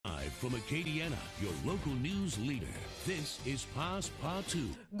From Acadiana, your local news leader, this is Passe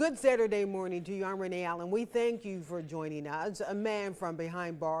Partout. Good Saturday morning to you. I'm Renee Allen. We thank you for joining us. A man from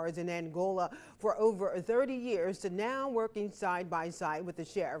behind bars in Angola for over 30 years to now working side by side with the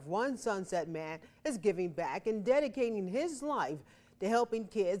sheriff. One Sunset man is giving back and dedicating his life to helping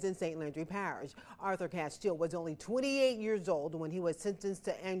kids in St. Landry Parish. Arthur Castile was only 28 years old when he was sentenced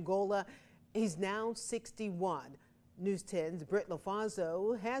to Angola. He's now 61. News 10's Britt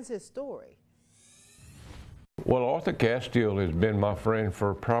LaFonso has his story. Well, Arthur Castile has been my friend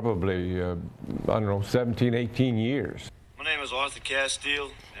for probably, I don't know, 17, 18 years. My name is Arthur Castile,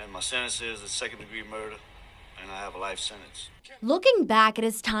 and my sentence is a second-degree murder, and I have a life sentence. Looking back at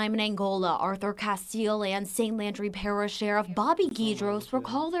his time in Angola, Arthur Castile and St. Landry Parish Sheriff Bobby Guidros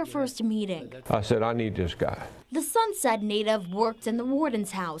recall their first meeting. I said, I need this guy. The Sunset native worked in the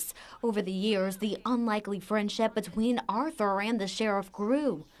warden's house. Over the years, the unlikely friendship between Arthur and the sheriff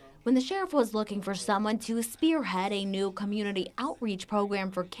grew. When the sheriff was looking for someone to spearhead a new community outreach program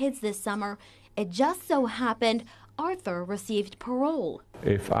for kids this summer, it just so happened Arthur received parole.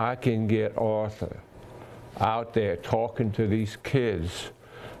 If I can get Arthur out there talking to these kids,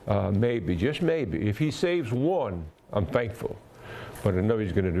 maybe, just maybe, if he saves one, I'm thankful. But I know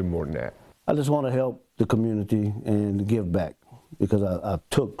he's going to do more than that. I just want to help the community and give back because I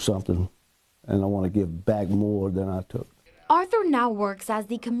took something and I want to give back more than I took. Arthur now works as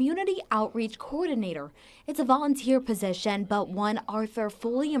the Community Outreach Coordinator. It's a volunteer position, but one Arthur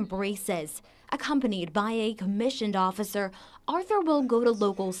fully embraces. Accompanied by a commissioned officer, Arthur will go to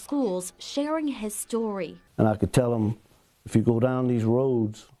local schools sharing his story. And I could tell them, if you go down these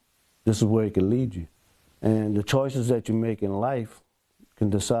roads, this is where it can lead you. And the choices that you make in life can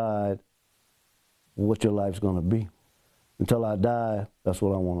decide what your life's going to be. Until I die, that's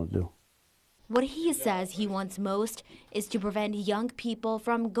what I want to do. What he says he wants most is to prevent young people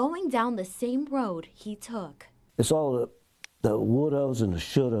from going down the same road he took. It's all the would-haves and the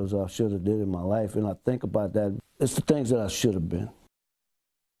should-haves I should have did in my life, and I think about that. It's the things that I should have been.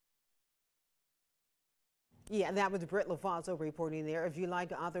 Yeah, that was Britt LaFonso reporting there. If you'd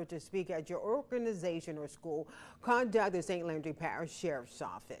like Arthur to speak at your organization or school, contact the St. Landry Parish Sheriff's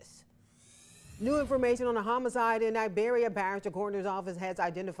Office. New information on a homicide in Iberia Parish. The coroner's office has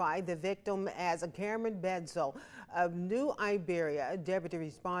identified the victim as Cameron Bedsole of New Iberia. A deputy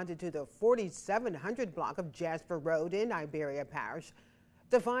responded to the 4700 block of Jasper Road in Iberia Parish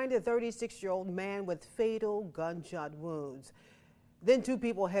to find a 36-year-old man with fatal gunshot wounds. Then two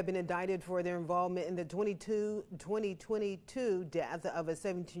people have been indicted for their involvement in the 2022 death of a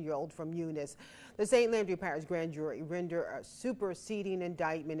 17-year-old from Eunice. The St. Landry Parish Grand Jury rendered a superseding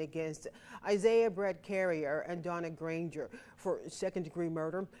indictment against Isaiah Brett Carrier and Donna Granger for second-degree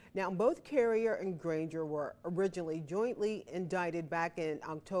murder. Now, both Carrier and Granger were originally jointly indicted back in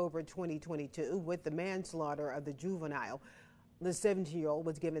October 2022 with the manslaughter of the juvenile. The 17-year-old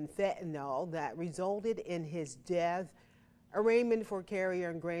was given fentanyl that resulted in his death. Arraignment for Carrier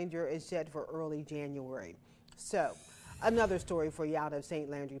and Granger is set for early January. So, another story for you out of St.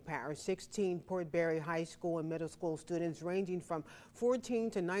 Landry Parish. 16 Port Barre High School and middle school students ranging from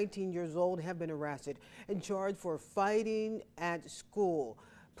 14 to 19 years old have been arrested and charged for fighting at school.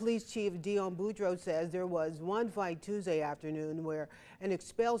 Police Chief Dion Boudreaux says there was one fight Tuesday afternoon where an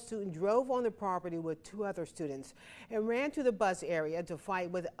expelled student drove on the property with two other students and ran to the bus area to fight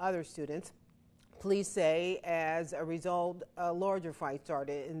with other students. Police say as a result, a larger fight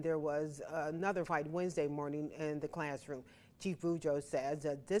started, and there was another fight Wednesday morning in the classroom. Chief Boudreaux says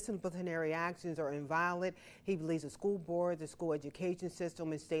that disciplinary actions are inviolate. He believes the school board, the school education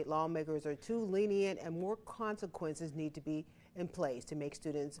system, and state lawmakers are too lenient, and more consequences need to be in place to make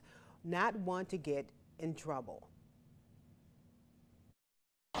students not want to get in trouble.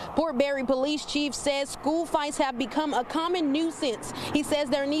 Port Barre Police Chief says school fights have become a common nuisance. He says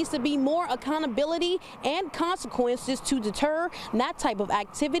there needs to be more accountability and consequences to deter that type of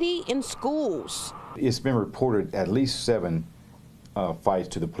activity in schools. It's been reported at least 7 fights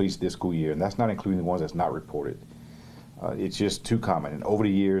to the police this school year, and that's not including the ones that's not reported. It's just too common. And over the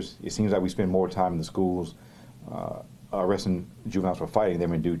years, it seems like we spend more time in the schools arresting juveniles for fighting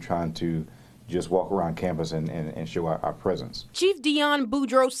than we do trying to just walk around campus and show our presence. Chief Dion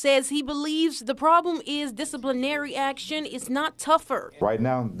Boudreaux says he believes the problem is disciplinary action is not tougher. Right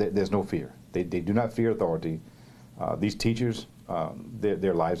now, there's no fear. They do not fear authority. These teachers,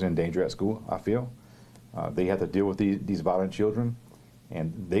 their lives are in danger at school, I feel. They have to deal with these violent children,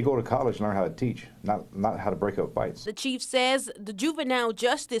 and they go to college and learn how to teach, not how to break up fights. The chief says the juvenile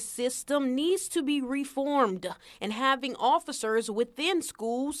justice system needs to be reformed, and having officers within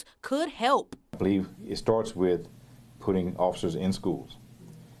schools could help. I believe it starts with putting officers in schools.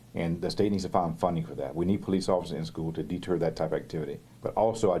 And the state needs to find funding for that. We need police officers in school to deter that type of activity. But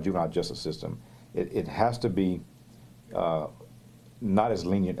also our juvenile justice system, it has to be not as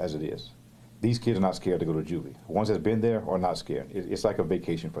lenient as it is. These kids are not scared to go to juvie. Ones that's been there are not scared. It's like a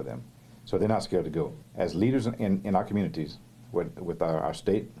vacation for them. So they're not scared to go. As leaders in our communities, with our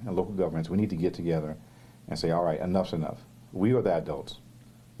state and local governments, we need to get together and say, all right, enough's enough. We are the adults.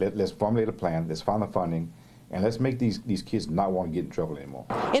 Let's formulate a plan, let's find the funding, and let's make these kids not want to get in trouble anymore.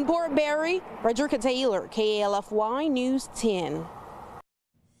 In Port Barry, Frederica Taylor, KALFY News 10.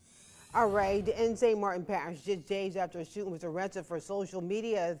 All right, in St. Martin Parish, just days after a student was arrested for a social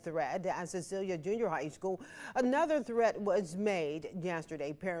media threat at Cecilia Junior High School, another threat was made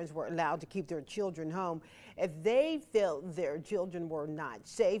yesterday. Parents were allowed to keep their children home if they felt their children were not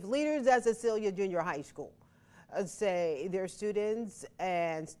safe. Leaders at Cecilia Junior High School say their students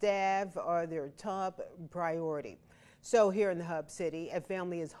and staff are their top priority. So here in the Hub City, a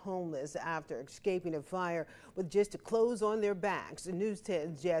family is homeless after escaping a fire with just the clothes on their backs. News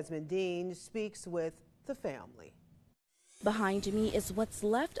 10's Jasmine Dean speaks with the family. Behind me is what's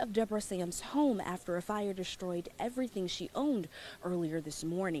left of Deborah Sam's home after a fire destroyed everything she owned earlier this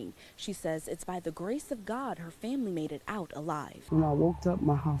morning. She says it's by the grace of God her family made it out alive. When I woke up,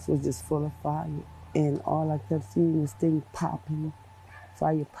 my house was just full of fire, and all I kept seeing was things popping,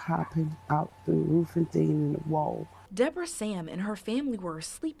 fire popping out the roof and things in the wall. Deborah Sam and her family were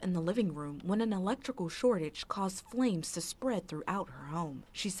asleep in the living room when an electrical shortage caused flames to spread throughout her home.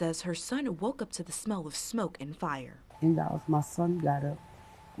 She says her son woke up to the smell of smoke and fire. And that was my son got up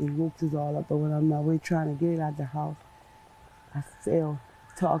and woke us all up. But when I'm on my way trying to get out the house, I fell,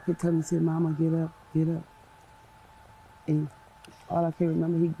 talking to me, said, "Mama, get up, get up." And all I can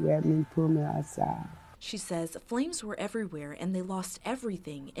remember, he grabbed me and pulled me outside. She says flames were everywhere and they lost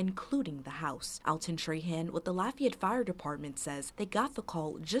everything, including the house. Alton Trahan with the Lafayette Fire Department says they got the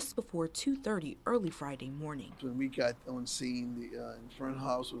call just before 2:30 early Friday morning. When we got on scene, the front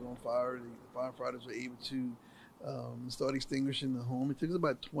house was on fire. The firefighters were able to start extinguishing the home. It took us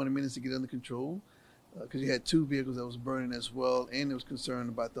about 20 minutes to get under control because you had 2 vehicles that was burning as well, and there was concern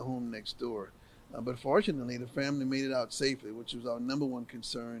about the home next door. But fortunately, the family made it out safely, which was our #1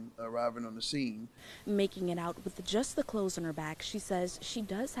 concern arriving on the scene. Making it out with just the clothes on her back, she says she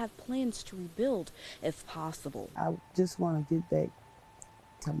does have plans to rebuild if possible. I just want to get back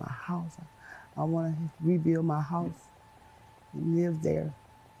to my house. I want to rebuild my house and live there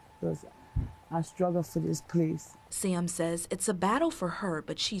because I struggle for this place. Sam says it's a battle for her,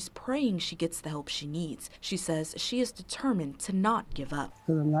 but she's praying she gets the help she needs. She says she is determined to not give up.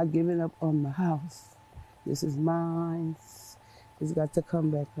 Because I'm not giving up on my house. This is mine. It's got to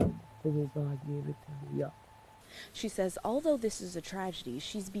come back up because God gave it to me. Yeah. She says although this is a tragedy,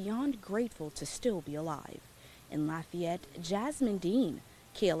 she's beyond grateful to still be alive. In Lafayette, Jasmine Dean,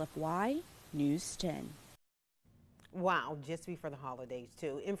 KLFY News 10. Wow, just before the holidays,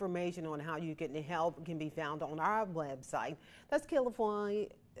 too. Information on how you can help can be found on our website. That's KLFY.com.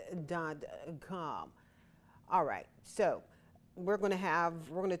 All right, so we're going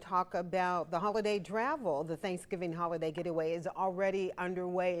to talk about the holiday travel. The Thanksgiving holiday getaway is already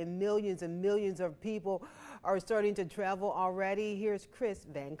underway, and millions of people are starting to travel already. Here's Chris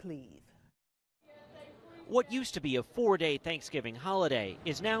Van Cleve. What used to be a 4-day Thanksgiving holiday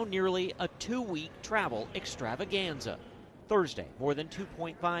is now nearly a 2-week travel extravaganza. Thursday, more than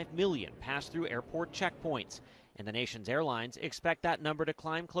 2.5 million passed through airport checkpoints, and the nation's airlines expect that number to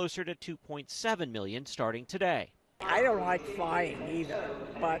climb closer to 2.7 million starting today. I don't like flying either,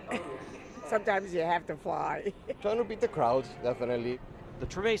 but sometimes you have to fly. Trying to beat the crowds, definitely. The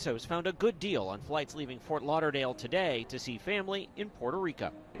Trevesos found a good deal on flights leaving Fort Lauderdale today to see family in Puerto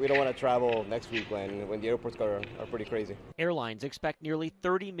Rico. We don't want to travel next week when the airports are pretty crazy. Airlines expect nearly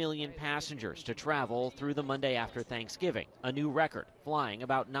 30 million passengers to travel through the Monday after Thanksgiving, a new record, flying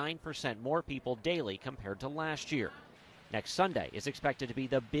about 9% more people daily compared to last year. Next Sunday is expected to be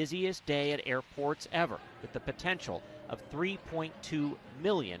the busiest day at airports ever, with the potential of 3.2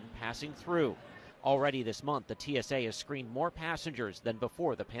 million passing through. Already this month, the TSA has screened more passengers than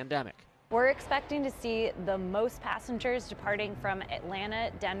before the pandemic. We're expecting to see the most passengers departing from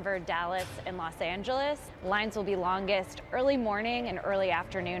Atlanta, Denver, Dallas, and Los Angeles. Lines will be longest early morning and early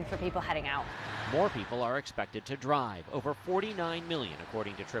afternoon for people heading out. More people are expected to drive, over 49 million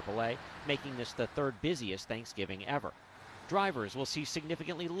according to AAA, making this the 3rd busiest Thanksgiving ever. Drivers will see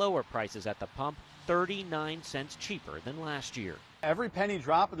significantly lower prices at the pump, 39 cents cheaper than last year. Every penny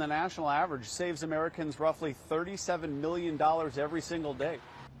drop in the national average saves Americans roughly $37 million every single day.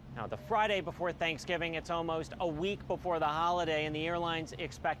 Now, the Friday before Thanksgiving, it's almost a week before the holiday, and the airlines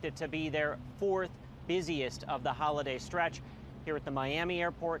expect it to be their 4th busiest of the holiday stretch. Here at the Miami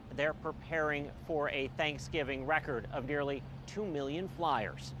airport, they're preparing for a Thanksgiving record of nearly 2 million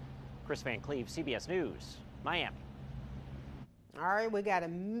flyers. Chris Van Cleve, CBS News, Miami. All right, we got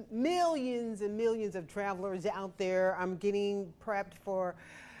millions and millions of travelers out there. I'm getting prepped for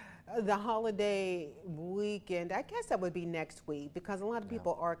the holiday weekend. I guess that would be next week because a lot of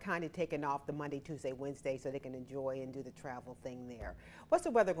people are kind of taking off the Monday, Tuesday, Wednesday so they can enjoy and do the travel thing there. What's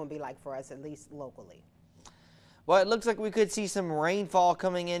the weather going to be like for us, at least locally? Well, it looks like we could see some rainfall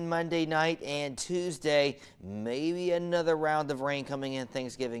coming in Monday night and Tuesday. Maybe another round of rain coming in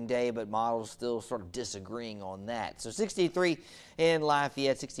Thanksgiving Day, but models still sort of disagreeing on that. So 63 in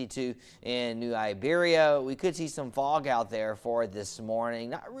Lafayette, 62 in New Iberia. We could see some fog out there for this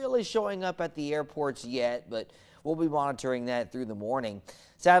morning. Not really showing up at the airports yet, but we'll be monitoring that through the morning.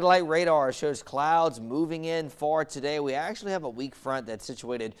 Satellite radar shows clouds moving in for today. We actually have a weak front that's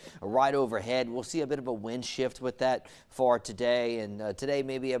situated right overhead. We'll see a bit of a wind shift with that for today, and today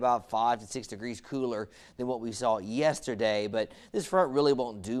maybe about 5 to 6 degrees cooler than what we saw yesterday, but this front really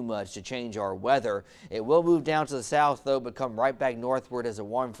won't do much to change our weather. It will move down to the south, though, but come right back northward as a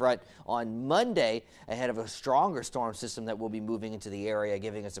warm front on Monday ahead of a stronger storm system that will be moving into the area,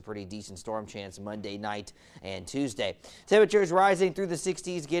 giving us a pretty decent storm chance Monday night and Tuesday. Temperatures rising through the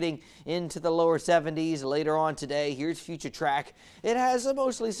 60s. Getting into the lower 70s later on today. Here's future track. It has a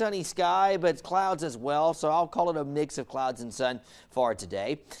mostly sunny sky, but clouds as well, so I'll call it a mix of clouds and sun for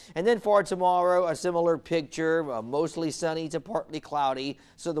today. And then for tomorrow, a similar picture, mostly sunny to partly cloudy.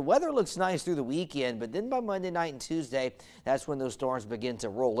 So the weather looks nice through the weekend, but then by Monday night and Tuesday, that's when those storms begin to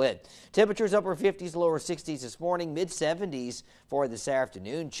roll in. Temperatures upper 50s, lower 60s this morning, mid 70s for this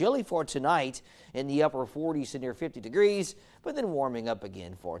afternoon. Chilly for tonight in the upper 40s to near 50 degrees, but then warming up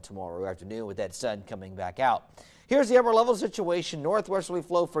again for tomorrow afternoon with that sun coming back out. Here's the upper level situation. Northwesterly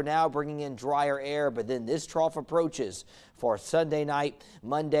flow for now, bringing in drier air, but then this trough approaches for Sunday night,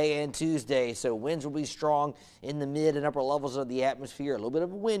 Monday, and Tuesday. So winds will be strong in the mid and upper levels of the atmosphere. A little bit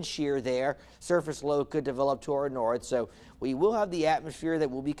of a wind shear there. Surface low could develop to our north. So we will have the atmosphere that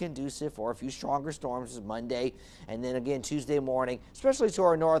will be conducive for a few stronger storms Monday and then again Tuesday morning, especially to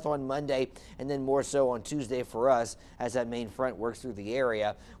our north on Monday and then more so on Tuesday for us as that main front works through the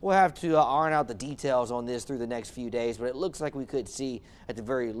area. We'll have to iron out the details on this through the next few days, but it looks like we could see at the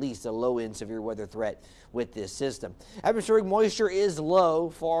very least a low-end severe weather threat with this system. Atmospheric moisture is low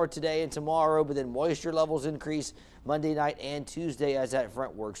for today and tomorrow, but then moisture levels increase Monday night and Tuesday as that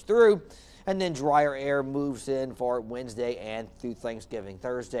front works through. And then drier air moves in for Wednesday and through Thanksgiving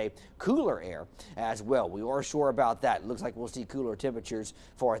Thursday. Cooler air as well. We are sure about that. It looks like we'll see cooler temperatures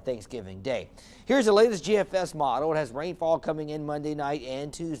for Thanksgiving Day. Here's the latest GFS model. It has rainfall coming in Monday night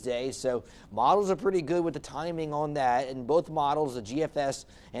and Tuesday, so models are pretty good with the timing on that. And both models, the GFS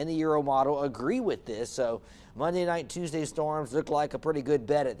and the Euro model, agree with this. So Monday night, Tuesday storms look like a pretty good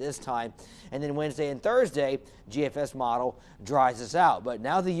bet at this time. And then Wednesday and Thursday, GFS model dries us out. But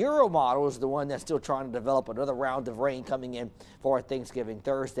now the Euro model is the one that's still trying to develop another round of rain coming in for Thanksgiving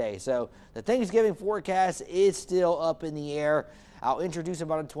Thursday. So the Thanksgiving forecast is still up in the air. I'll introduce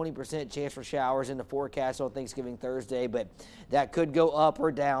about a 20% chance for showers in the forecast on Thanksgiving Thursday, but that could go up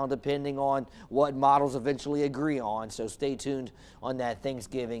or down depending on what models eventually agree on. So stay tuned on that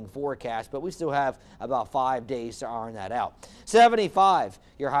Thanksgiving forecast, but we still have about 5 days to iron that out. 75,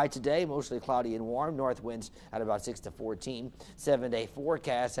 your high today, mostly cloudy and warm. North winds at about 6 to 14. 7-day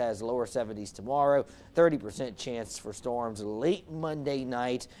forecast has lower 70s tomorrow. 30% chance for storms late Monday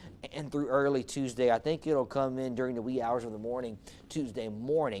night and through early Tuesday. I think it'll come in during the wee hours of the morning Tuesday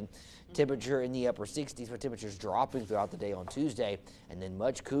morning. Temperature in the upper 60s, but temperatures dropping throughout the day on Tuesday, and then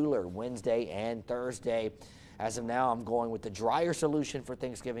much cooler Wednesday and Thursday. As of now, I'm going with the drier solution for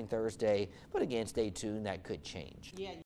Thanksgiving Thursday, but again, stay tuned. That could change. Yeah.